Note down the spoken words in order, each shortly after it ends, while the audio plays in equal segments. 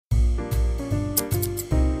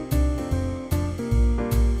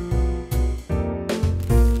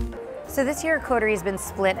So this year Coterie has been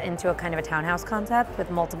split into a kind of a townhouse concept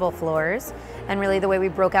with multiple floors, and really the way we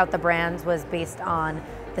broke out the brands was based on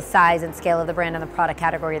the size and scale of the brand and the product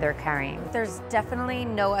category they're carrying. There's definitely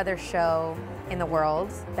no other show in the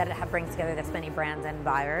world that brings together this many brands and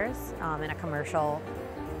buyers in a commercial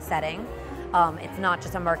setting. It's not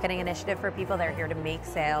just a marketing initiative for people, they're here to make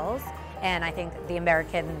sales. And I think the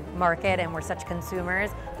American market, and we're such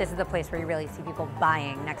consumers, this is the place where you really see people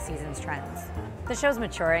buying next season's trends. The show's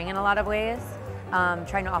maturing in a lot of ways,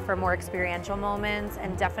 trying to offer more experiential moments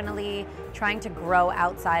and definitely trying to grow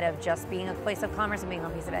outside of just being a place of commerce and being a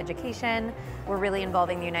piece of education. We're really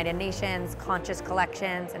involving the United Nations, conscious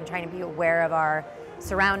collections, and trying to be aware of our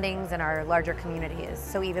surroundings and our larger communities.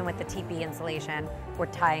 So even with the teepee installation, we're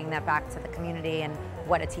tying that back to the community and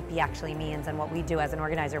what a teepee actually means and what we do as an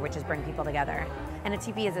organizer, which is bring people together. And a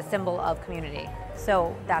teepee is a symbol of community.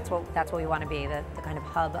 So that's what we want to be, the kind of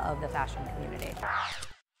hub of the fashion community.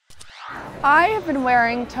 I have been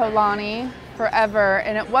wearing Tolani forever,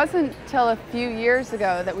 and it wasn't till a few years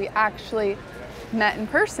ago that we actually met in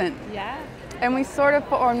person. Yeah. And we sort of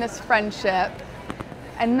formed this friendship.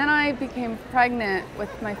 And then I became pregnant with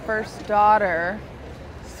my first daughter,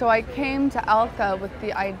 so I came to Elka with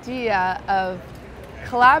the idea of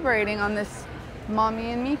collaborating on this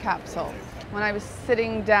Mommy and Me capsule. When I was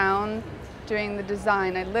sitting down doing the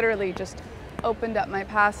design, I literally just opened up my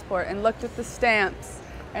passport and looked at the stamps,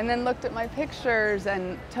 and then looked at my pictures,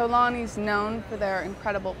 and Tolani's known for their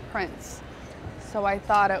incredible prints. So I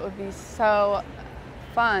thought it would be so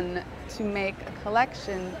fun to make a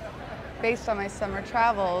collection based on my summer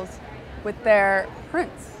travels with their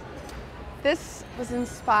prints. This was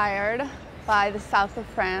inspired by the south of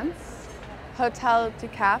France, Hotel du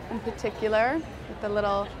Cap in particular, with the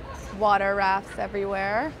little water rafts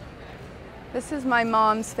everywhere. This is my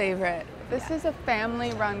mom's favorite. This is a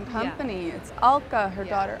family-run company. It's Alka, her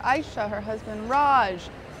daughter Aisha, her husband Raj,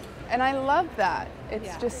 and I love that.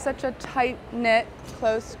 It's just such a tight-knit,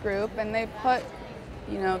 close group, and they put,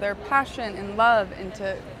 you know, their passion and love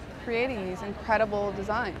into creating these incredible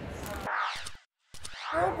designs.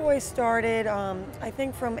 GIRLBOY started, I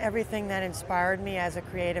think, from everything that inspired me as a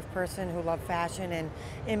creative person who loved fashion and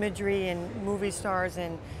imagery and movie stars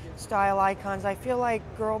and style icons. I feel like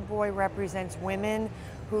GIRLBOY represents women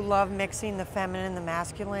who love mixing the feminine and the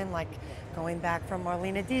masculine, like going back from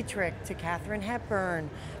Marlene Dietrich to Katharine Hepburn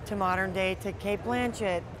to modern day to Cate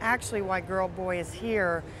Blanchett. Actually, why GIRLBOY is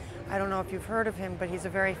here, I don't know if you've heard of him, but he's a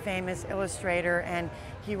very famous illustrator, and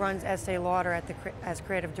he runs Estee Lauder as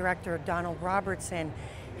creative director of Donald Robertson.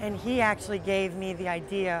 And he actually gave me the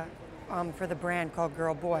idea for the brand called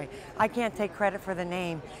GIRLBOY. I can't take credit for the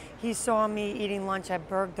name. He saw me eating lunch at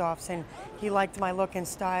Bergdorf's, and he liked my look and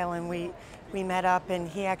style, and we met up, and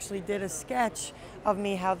he actually did a sketch of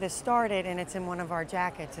me how this started, and it's in one of our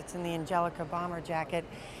jackets. It's in the Angelica bomber jacket.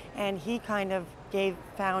 And he kind of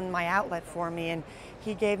found my outlet for me, and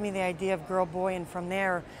he gave me the idea of GIRLBOY, and from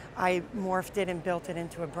there I morphed it and built it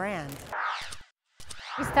into a brand.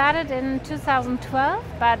 We started in 2012,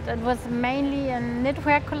 but it was mainly a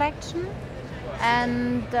knitwear collection.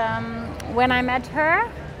 And when I met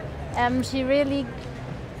her, she really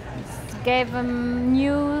gave a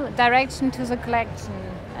new direction to the collection.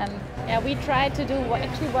 And yeah, we try to do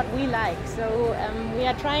actually what we like. So we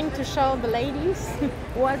are trying to show the ladies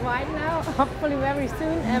worldwide now, hopefully very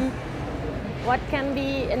soon, what can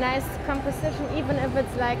be a nice composition, even if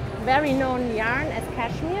it's like very known yarn as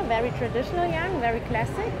cashmere, very traditional yarn, very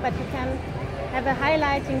classic, but you can have a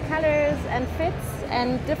highlighting colors and fits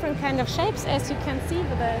and different kind of shapes, as you can see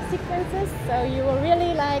with the sequences. So you will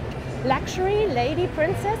really like luxury, lady,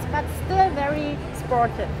 princess, but still very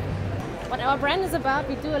sportive. What our brand is about,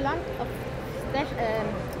 we do a lot of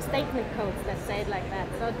statement codes, let's say it like that.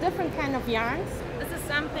 So different kind of yarns. This is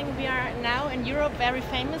something we are now in Europe very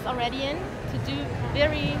famous already in, to do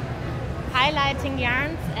very highlighting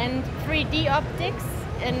yarns and 3D optics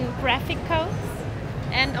in graphic codes.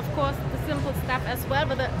 And of course the simple stuff as well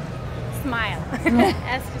with a smile,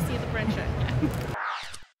 as you see the print shirt.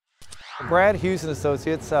 Brad Hughes and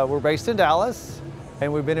Associates, we're based in Dallas,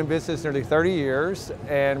 and we've been in business nearly 30 years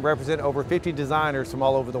and represent over 50 designers from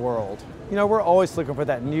all over the world. You know, we're always looking for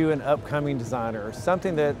that new and upcoming designer,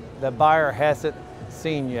 something that the buyer hasn't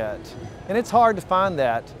seen yet. And it's hard to find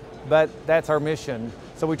that, but that's our mission.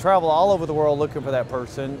 So we travel all over the world looking for that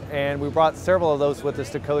person, and we brought several of those with us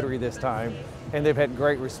to Coterie this time, and they've had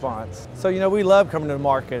great response. So, you know, we love coming to the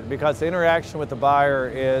market because the interaction with the buyer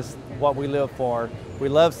is what we live for. We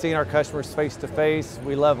love seeing our customers face to face.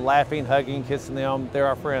 We love laughing, hugging, kissing them. They're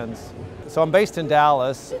our friends. So I'm based in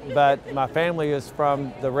Dallas, but my family is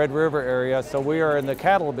from the Red River area, so we are in the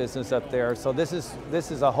cattle business up there. So this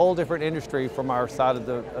is a whole different industry from our side of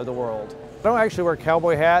the world. I don't actually wear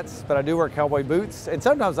cowboy hats, but I do wear cowboy boots, and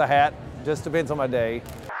sometimes a hat, just depends on my day.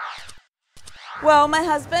 Well, my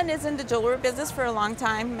husband is in the jewelry business for a long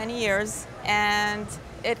time, many years, and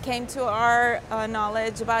it came to our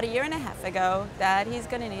knowledge about 1.5 years ago that he's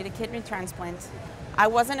going to need a kidney transplant. I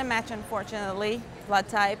wasn't a match, unfortunately, blood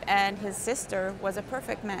type, and his sister was a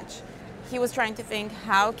perfect match. He was trying to think,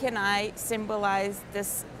 how can I symbolize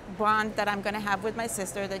this bond that I'm going to have with my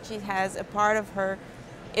sister, that she has a part of her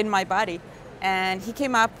in my body? And he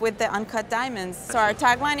came up with the uncut diamonds. So our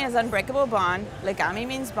tagline is unbreakable bond. Legami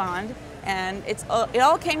means bond. And it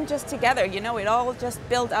all came just together, you know, it all just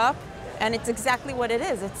built up, and it's exactly what it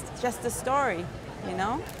is. It's just a story, you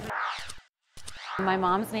know? My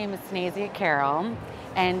mom's name is Sinesia Karol,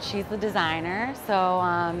 and she's the designer,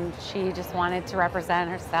 so she just wanted to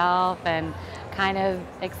represent herself and kind of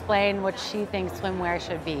explain what she thinks swimwear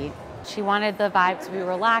should be. She wanted the vibe to be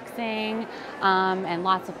relaxing and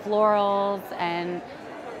lots of florals and,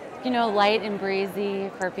 you know, light and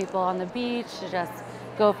breezy for people on the beach to just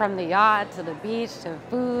go from the yacht to the beach to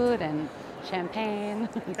food and champagne.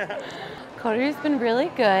 Coterie's been really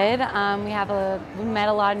good. We met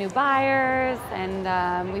a lot of new buyers,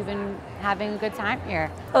 and we've been having a good time here.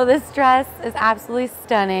 So this dress is absolutely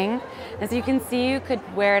stunning. As you can see, you could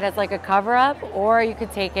wear it as like a cover-up, or you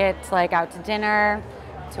could take it like out to dinner,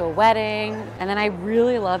 to a wedding. And then I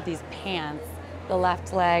really love these pants. The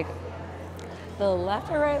left or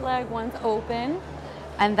right leg, one's open.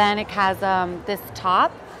 And then it has this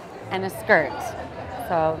top and a skirt.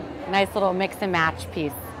 So nice little mix and match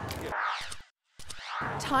piece.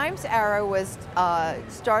 Times Arrow was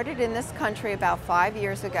started in this country about 5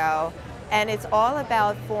 years ago, and it's all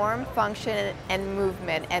about form, function, and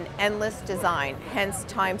movement and endless design, hence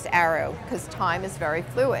Times Arrow, because time is very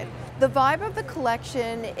fluid. The vibe of the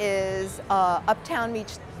collection is uptown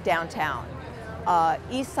meets downtown,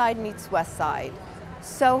 east side meets west side.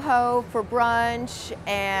 Soho for brunch,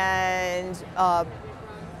 and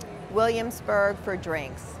Williamsburg for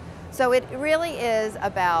drinks. So it really is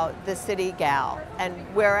about the city gal and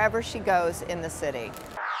wherever she goes in the city.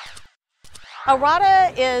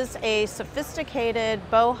 Aratta is a sophisticated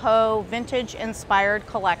boho vintage-inspired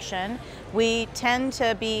collection. We tend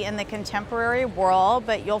to be in the contemporary world,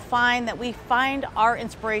 but you'll find that we find our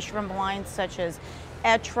inspiration from lines such as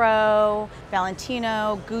Etro,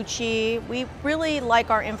 Valentino, Gucci. We really like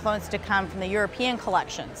our influence to come from the European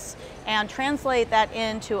collections and translate that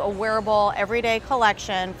into a wearable, everyday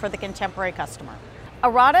collection for the contemporary customer.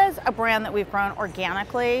 Aratta is a brand that we've grown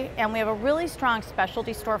organically, and we have a really strong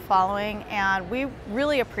specialty store following, and we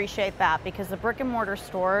really appreciate that because the brick and mortar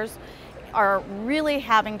stores are really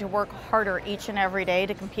having to work harder each and every day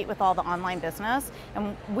to compete with all the online business,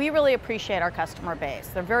 and we really appreciate our customer base.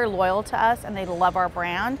 They're very loyal to us and they love our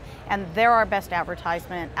brand, and they're our best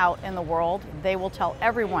advertisement out in the world. They will tell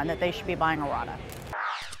everyone that they should be buying Aratta.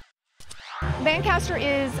 Lancaster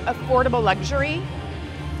is affordable luxury.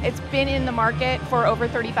 It's been in the market for over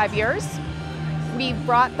 35 years. We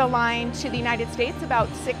brought the line to the United States about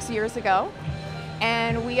 6 years ago,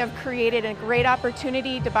 and we have created a great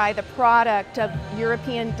opportunity to buy the product of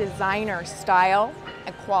European designer style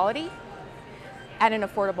and quality at an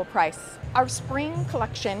affordable price. Our spring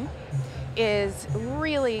collection is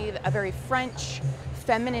really a very French,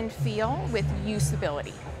 feminine feel with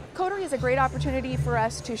usability. Coterie is a great opportunity for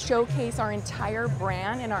us to showcase our entire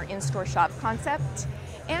brand in our in-store shop concept,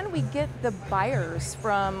 and we get the buyers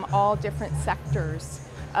from all different sectors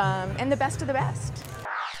and the best of the best.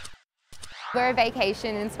 We're a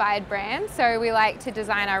vacation-inspired brand, so we like to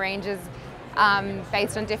design our ranges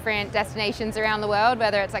based on different destinations around the world,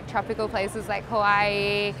 whether it's like tropical places like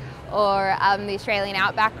Hawaii or the Australian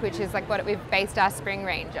outback, which is like what we've based our spring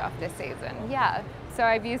range off this season. Yeah, so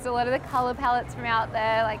I've used a lot of the color palettes from out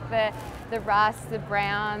there, like the rust, the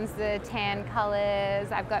browns, the tan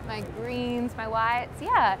colors. I've got my greens, my whites,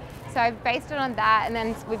 yeah. So I've based it on that, and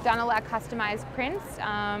then we've done a lot of customized prints.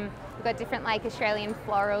 We've got different like Australian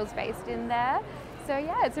florals based in there. So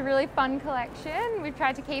yeah, it's a really fun collection. We've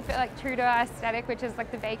tried to keep it like true to our aesthetic, which is like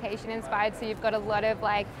the vacation inspired. So you've got a lot of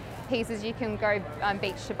like pieces you can go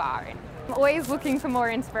beach to bar in. I'm always looking for more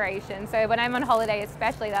inspiration. So when I'm on holiday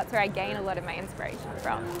especially, that's where I gain a lot of my inspiration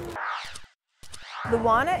from.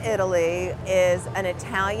 Luana Italy is an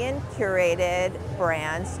Italian curated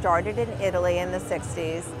brand started in Italy in the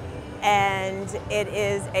 60s. And it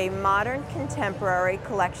is a modern contemporary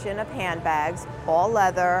collection of handbags, all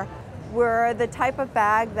leather, We're the type of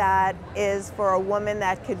bag that is for a woman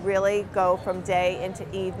that could really go from day into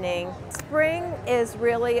evening. Spring is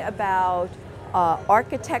really about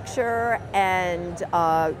architecture and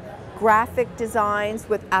graphic designs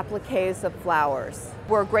with appliques of flowers.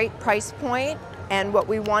 We're a great price point, and what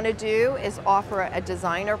we want to do is offer a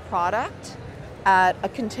designer product at a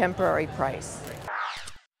contemporary price.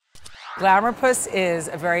 Glamour Puss is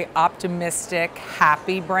a very optimistic,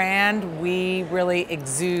 happy brand. We really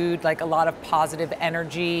exude like a lot of positive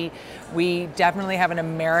energy. We definitely have an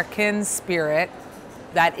American spirit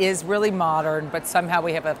that is really modern, but somehow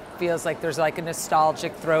we have feels like there's like a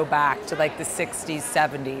nostalgic throwback to like the 60s,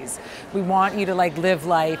 70s. We want you to like live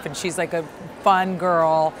life, and she's like a fun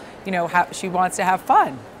girl, you know, she wants to have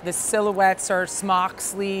fun. The silhouettes are smock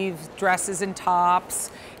sleeves, dresses and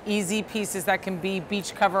tops, easy pieces that can be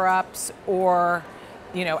beach cover-ups or,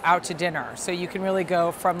 you know, out to dinner. So you can really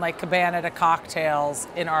go from like cabana to cocktails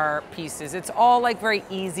in our pieces. It's all like very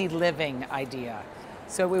easy living idea.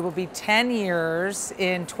 So it will be 10 years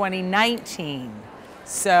in 2019.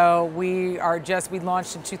 So we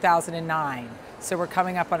launched in 2009. So we're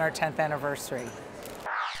coming up on our 10th anniversary.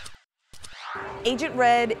 Agent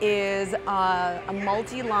R.E.D is a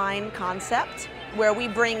multi-line concept where we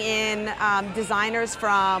bring in designers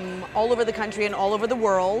from all over the country and all over the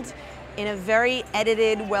world in a very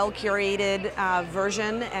edited, well-curated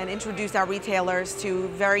version, and introduce our retailers to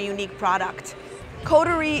very unique product.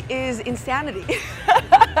 Coterie is insanity.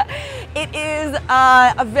 It is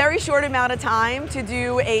a very short amount of time to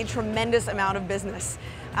do a tremendous amount of business.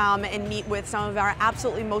 And meet with some of our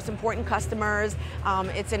absolutely most important customers.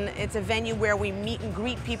 It's a venue where we meet and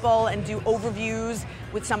greet people and do overviews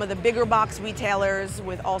with some of the bigger box retailers,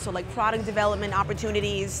 with also like product development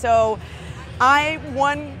opportunities. So I,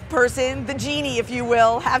 one person, the Genie if you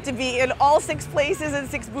will, have to be in all 6 places and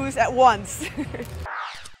 6 booths at once.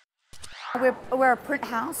 We're a print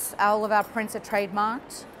house. All of our prints are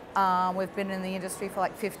trademarked. We've been in the industry for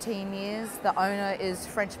like 15 years. The owner is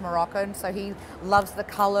French Moroccan, so he loves the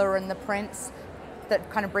color and the prints that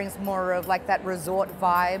kind of brings more of like that resort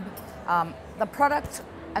vibe. The product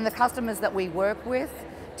and the customers that we work with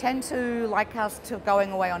tend to like us to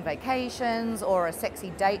going away on vacations or a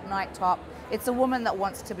sexy date night top. It's a woman that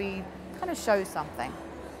wants to be, kind of show something.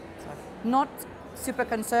 So not super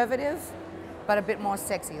conservative, but a bit more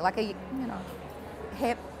sexy, like a, you know,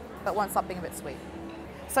 hip, but wants something a bit sweet.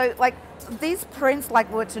 So like these prints, like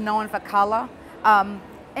we're known for color,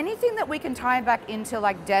 anything that we can tie back into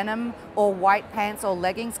like denim or white pants or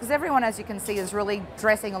leggings, because everyone, as you can see, is really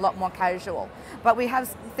dressing a lot more casual. But we have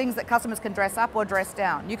things that customers can dress up or dress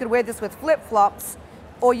down. You could wear this with flip-flops,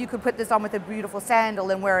 or you could put this on with a beautiful sandal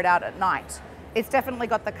and wear it out at night. It's definitely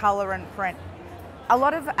got the color and print. A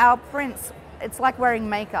lot of our prints, it's like wearing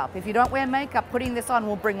makeup. If you don't wear makeup, putting this on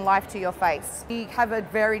will bring life to your face. We have a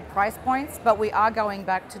varied price points, but we are going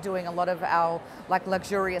back to doing a lot of our like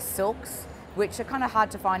luxurious silks, which are kind of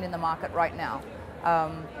hard to find in the market right now.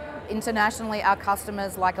 Internationally, our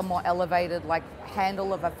customers like a more elevated like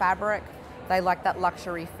handle of a fabric. They like that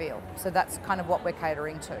luxury feel. So that's kind of what we're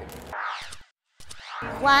catering to.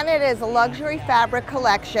 Planet is a luxury fabric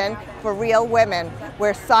collection for real women.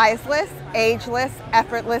 We're sizeless, ageless,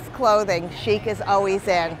 effortless clothing. Chic is always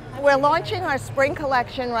in. We're launching our spring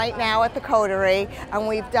collection right now at the Coterie, and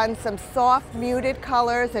we've done some soft, muted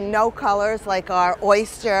colors and no colors like our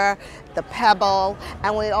oyster, the pebble,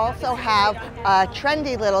 and we also have a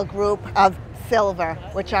trendy little group of silver,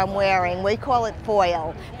 which I'm wearing. We call it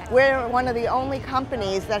foil. We're one of the only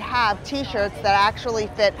companies that have t-shirts that actually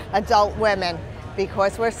fit adult women.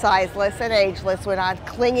 Because we're sizeless and ageless, we're not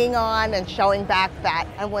clinging on and showing back fat.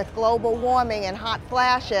 And with global warming and hot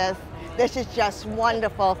flashes, this is just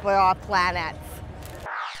wonderful for our planets.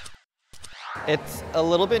 It's a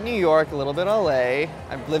little bit New York, a little bit LA.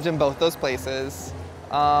 I've lived in both those places.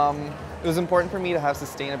 It was important for me to have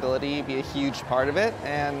sustainability be a huge part of it,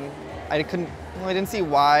 and I didn't see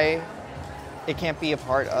why it can't be a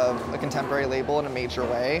part of a contemporary label in a major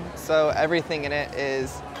way. So everything in it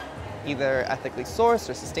is either ethically sourced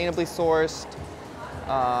or sustainably sourced,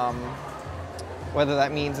 whether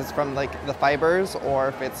that means it's from like the fibers, or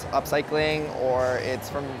if it's upcycling, or it's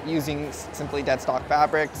from using simply dead stock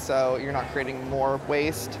fabric, so you're not creating more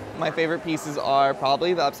waste. My favorite pieces are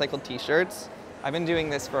probably the upcycled t-shirts. I've been doing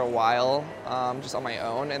this for a while, just on my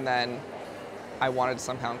own, and then I wanted to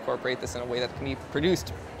somehow incorporate this in a way that can be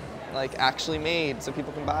produced, like actually made, so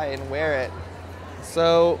people can buy it and wear it.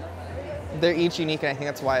 So they're each unique, and I think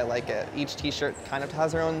that's why I like it. Each t-shirt kind of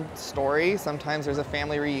has their own story. Sometimes there's a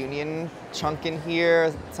family reunion chunk in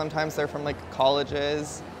here. Sometimes they're from like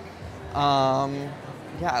colleges.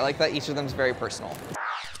 Yeah, I like that each of them is very personal.